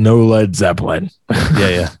Led Zeppelin.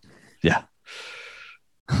 Yeah.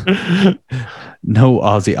 No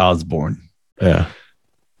Ozzy Osbourne. Yeah.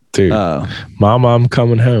 Dude, Mama, I'm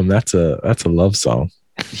Coming Home. That's a love song.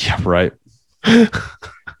 Yeah, right.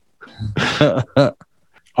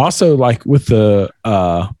 Also, like with the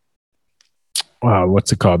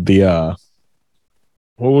what's it called? The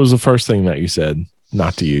what was the first thing that you said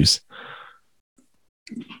not to use?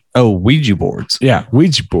 Oh, Ouija boards. Yeah,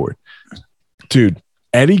 Ouija board. Dude,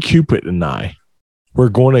 Eddie Cupid and I, we're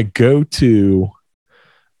going to go to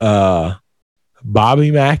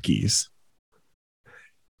Bobby Mackey's.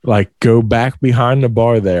 Like, go back behind the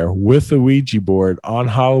bar there with the Ouija board on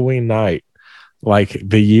Halloween night, like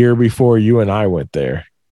the year before you and I went there.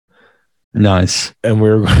 Nice. And we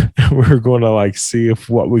were going to like see if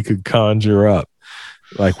what we could conjure up,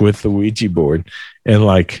 like with the Ouija board. And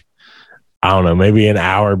like, I don't know, maybe an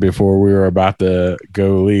hour before we were about to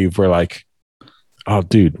go leave, we're like, oh,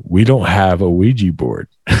 dude, we don't have a Ouija board.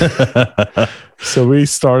 So we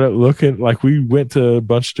started looking, like we went to a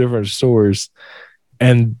bunch of different stores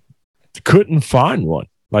and couldn't find one.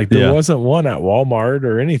 Like there wasn't one at Walmart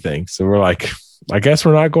or anything. So we're like, I guess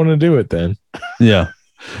we're not going to do it then. Yeah.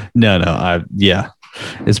 No.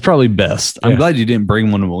 It's probably best. I'm glad you didn't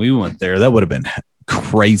bring one when we went there. That would have been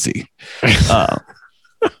crazy.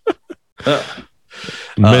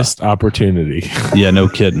 Missed opportunity. Yeah, no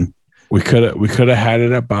kidding. We could have had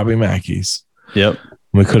it at Bobby Mackey's. Yep.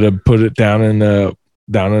 We could have put it down in the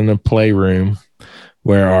playroom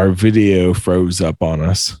where our video froze up on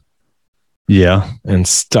us. Yeah. And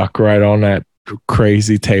stuck right on that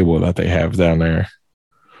crazy table that they have down there.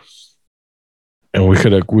 And we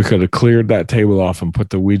could have cleared that table off and put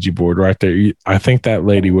the Ouija board right there. I think that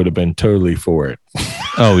lady would have been totally for it.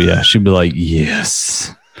 Oh yeah. She'd be like,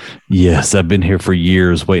 yes, I've been here for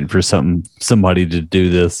years waiting for somebody to do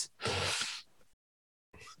this.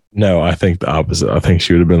 No, I think the opposite. I think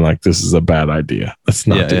she would have been like, this is a bad idea. Let's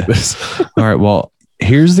not do this. All right. Well,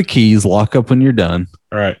 here's the keys. Lock up when you're done.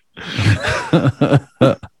 All right.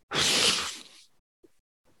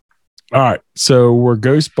 All right. So we're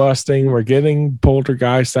ghost busting. We're getting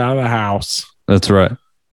poltergeist out of the house. That's right.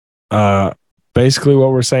 Basically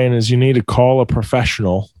what we're saying is you need to call a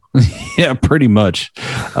professional. Yeah, pretty much.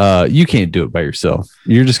 You can't do it by yourself.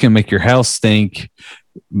 You're just going to make your house stink,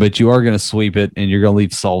 but you are going to sweep it and you're going to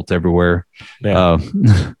leave salt everywhere. Yeah.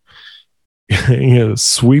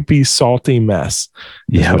 Sweepy, salty mess.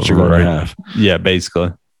 Yeah, what you're going to have. Yeah,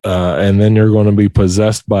 basically. And then you're going to be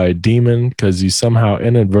possessed by a demon because you somehow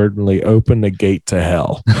inadvertently opened the gate to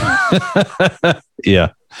hell. Yeah.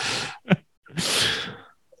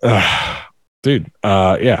 Dude.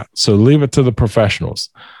 Yeah. So leave it to the professionals.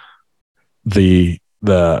 The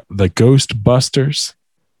Ghostbusters.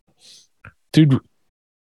 Dude,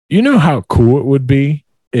 you know how cool it would be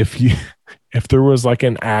if if there was like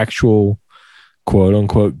an actual quote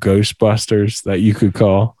unquote Ghostbusters that you could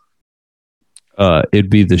call? It'd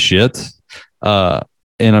be the shit. And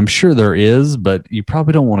I'm sure there is, but you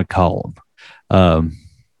probably don't want to call them.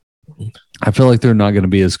 I feel like they're not going to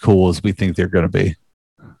be as cool as we think they're going to be.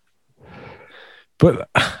 But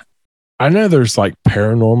I know there's like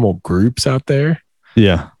paranormal groups out there.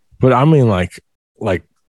 Yeah. But I mean like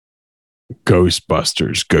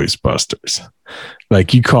Ghostbusters.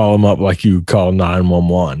 Like you call them up like you would call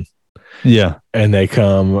 911. Yeah. And they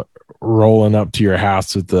come rolling up to your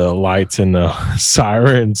house with the lights and the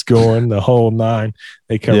sirens going, the whole nine.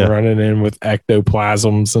 They come running in with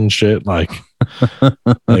ectoplasms and shit. Like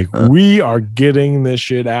we are getting this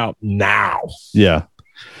shit out now. Yeah.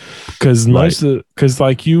 Because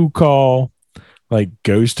like you call like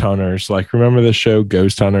ghost hunters, like remember the show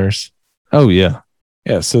Ghost Hunters? Oh yeah.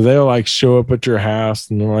 Yeah, so they'll like show up at your house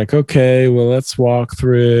and they're like, okay, well, let's walk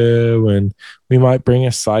through and we might bring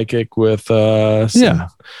a psychic with us. Yeah.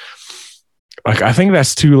 Like, I think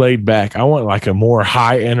that's too laid back. I want like a more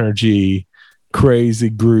high energy, crazy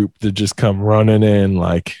group to just come running in,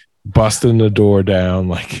 like busting the door down.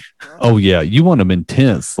 Like, oh yeah, you want them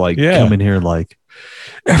intense, like come in here, like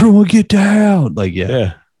everyone get down. Like,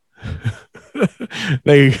 yeah.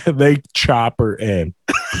 they chop her in.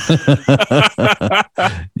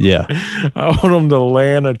 Yeah. I want them to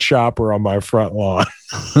land a chopper on my front lawn.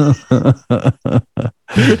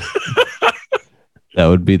 That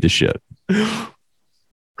would be the shit.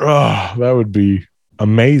 Oh, that would be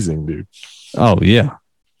amazing, dude. Oh yeah.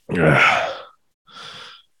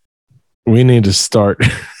 We need to start.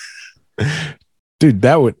 Dude,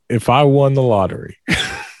 that would, if I won the lottery,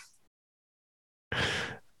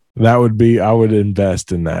 that would be, I would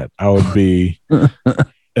invest in that. I would be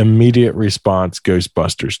immediate response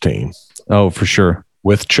Ghostbusters team. Oh, for sure.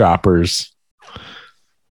 With choppers.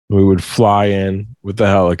 We would fly in with the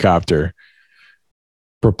helicopter,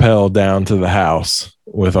 propel down to the house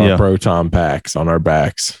with our proton packs on our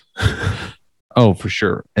backs. Oh, for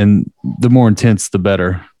sure. And the more intense, the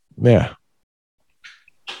better. Yeah.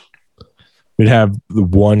 We'd have the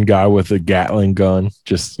one guy with a Gatling gun,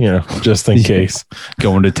 just in case.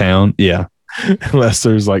 Going to town. Yeah. Unless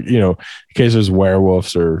there's like, in case there's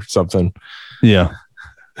werewolves or something. Yeah.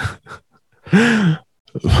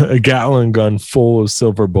 A Gatling gun full of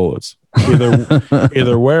silver bullets.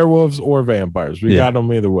 Either werewolves or vampires. We got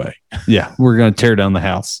them either way. Yeah. We're going to tear down the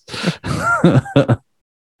house.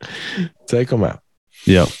 Take them out.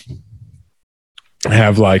 Yep.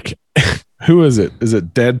 Have like... Who is it? Is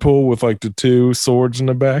it Deadpool with like the two swords in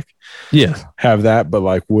the back? Yeah. Have that, but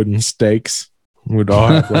like wooden stakes. We'd all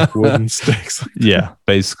have like wooden stakes. Yeah,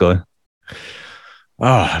 basically.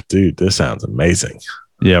 Ah, dude, this sounds amazing.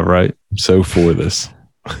 Yeah, right. I'm so for this.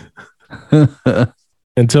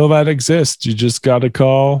 Until that exists, you just got to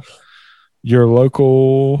call your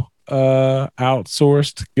local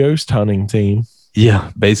outsourced ghost hunting team. Yeah,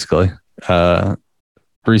 basically.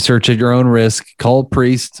 Research at your own risk. Call a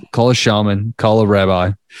priest, call a shaman, call a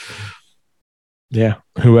rabbi. Yeah.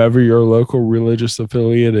 Whoever your local religious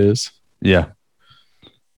affiliate is. Yeah.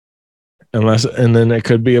 And then it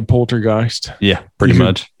could be a poltergeist. Yeah, pretty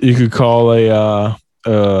much. You could call a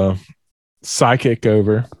psychic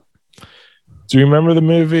over. Do you remember the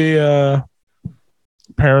movie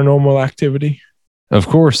Paranormal Activity? Of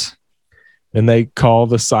course. And they call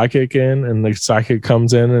the psychic in, and the psychic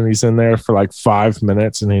comes in, and he's in there for like 5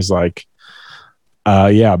 minutes, and he's like,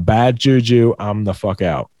 bad juju, I'm the fuck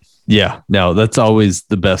out. Yeah, no, that's always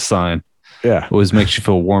the best sign. Yeah. Always makes you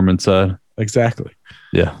feel warm inside. Exactly.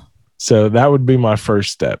 Yeah. So that would be my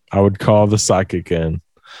first step. I would call the psychic in.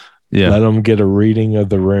 Yeah. Let them get a reading of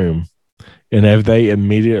the room. And if they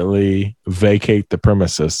immediately vacate the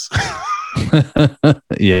premises...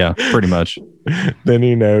 Yeah, pretty much. Then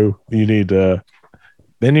you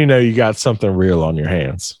got something real on your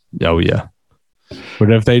hands. Oh yeah. But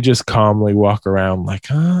if they just calmly walk around like,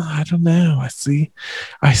 I don't know, I see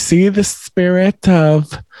the spirit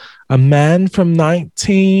of a man from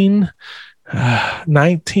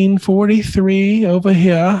 1943 over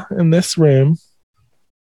here in this room.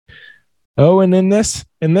 Oh, and in this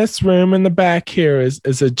room in the back here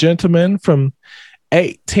is a gentleman from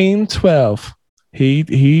 1812.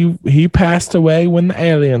 He passed away when the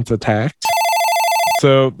aliens attacked.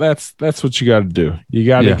 So that's what you got to do. You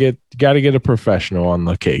got to get a professional on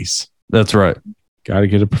the case. That's right. Got to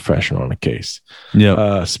get a professional on the case.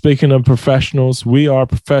 Yeah. Speaking of professionals, we are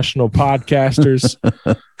professional podcasters.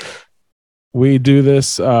 We do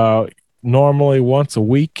this normally once a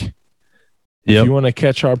week. If you want to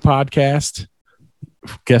catch our podcast,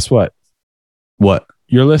 guess what? What?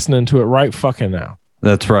 You're listening to it right fucking now.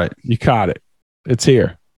 That's right. You caught it. It's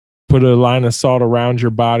here. Put a line of salt around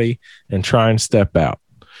your body and try and step out.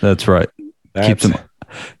 That's right. Keep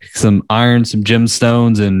some iron, some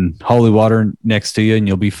gemstones, and holy water next to you, and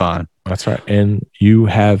you'll be fine. That's right. And you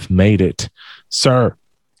have made it, sir.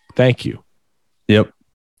 Thank you. Yep.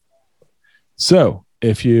 So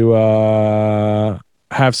if you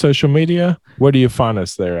have social media, where do you find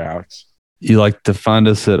us there, Alex? You like to find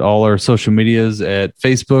us at all our social medias at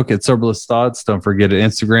Facebook at Soberless Thoughts. Don't forget at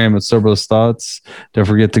Instagram at Soberless Thoughts. Don't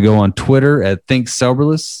forget to go on Twitter at Think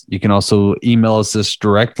Soberless. You can also email us this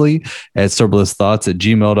directly at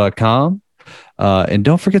soberlessthoughts@gmail.com. And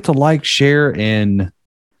don't forget to like, share, and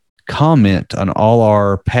comment on all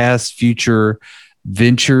our past, future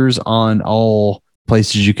ventures on all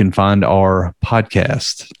places you can find our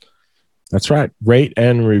podcast. That's right. Rate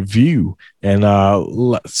and review. And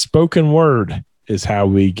spoken word is how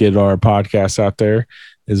we get our podcast out there,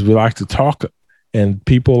 is we like to talk, and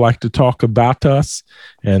people like to talk about us,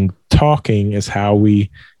 and talking is how we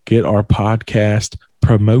get our podcast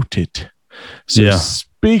promoted. So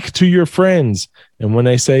speak to your friends, and when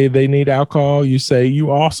they say they need alcohol, you say you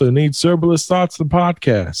also need Soberless Thoughts, the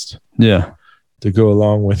podcast. Yeah. To go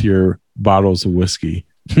along with your bottles of whiskey.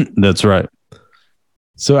 That's right.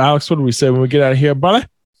 So, Alex, what do we say when we get out of here, brother?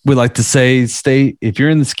 We like to say, if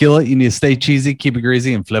you're in the skillet, you need to stay cheesy, keep it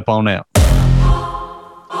greasy, and flip on out. Woke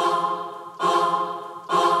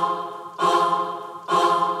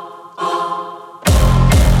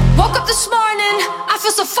up this morning, I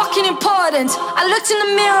feel so fucking important. I looked in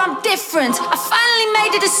the mirror, I'm different. I finally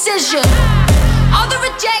made a decision. All the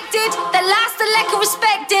rejected, that lost the lack of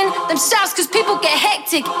respecting themselves, cause people get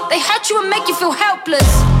hectic. They hurt you and make you feel helpless.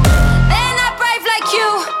 They're not brave like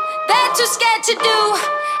you, they're too scared to do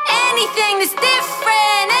anything that's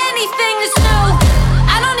different, anything that's new.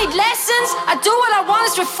 I don't need lessons, I do what I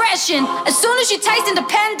want, it's refreshing. As soon as you taste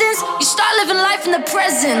independence, you start living life in the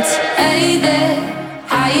present. Hey there,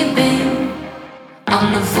 how you been?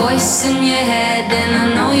 I'm the voice in your head, and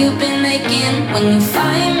I know you've been making. When you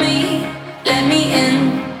find me, let me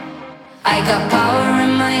in. I got power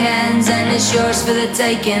in my hands, and it's yours for the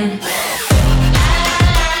taking.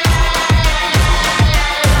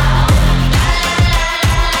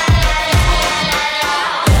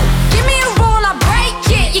 Give me a rule, I break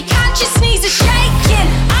it. You can't just sneeze or shaking.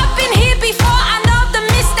 I've been here before, I know the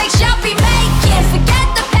mistakes you'll be making. Forget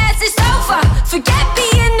the past, it's over. Forget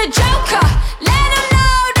being the joker. Let them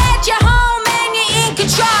know that you're home and you're in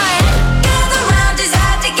control. Gather round, it's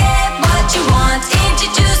hard to get what you want.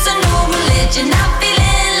 Introduce a new religion, I'm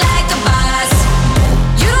feeling like a boss.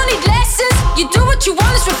 You don't need lessons, you do what you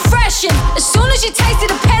want, it's refreshing. As soon as you taste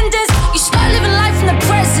independence, you start living life in the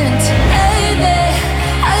present. Hey there,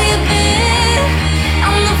 how you been?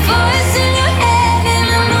 I'm the voice in your head, and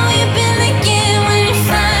I know you've been thinking. When you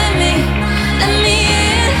find me, let me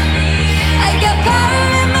in. I got power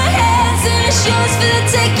in my hands, and it's yours for the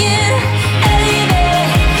taking.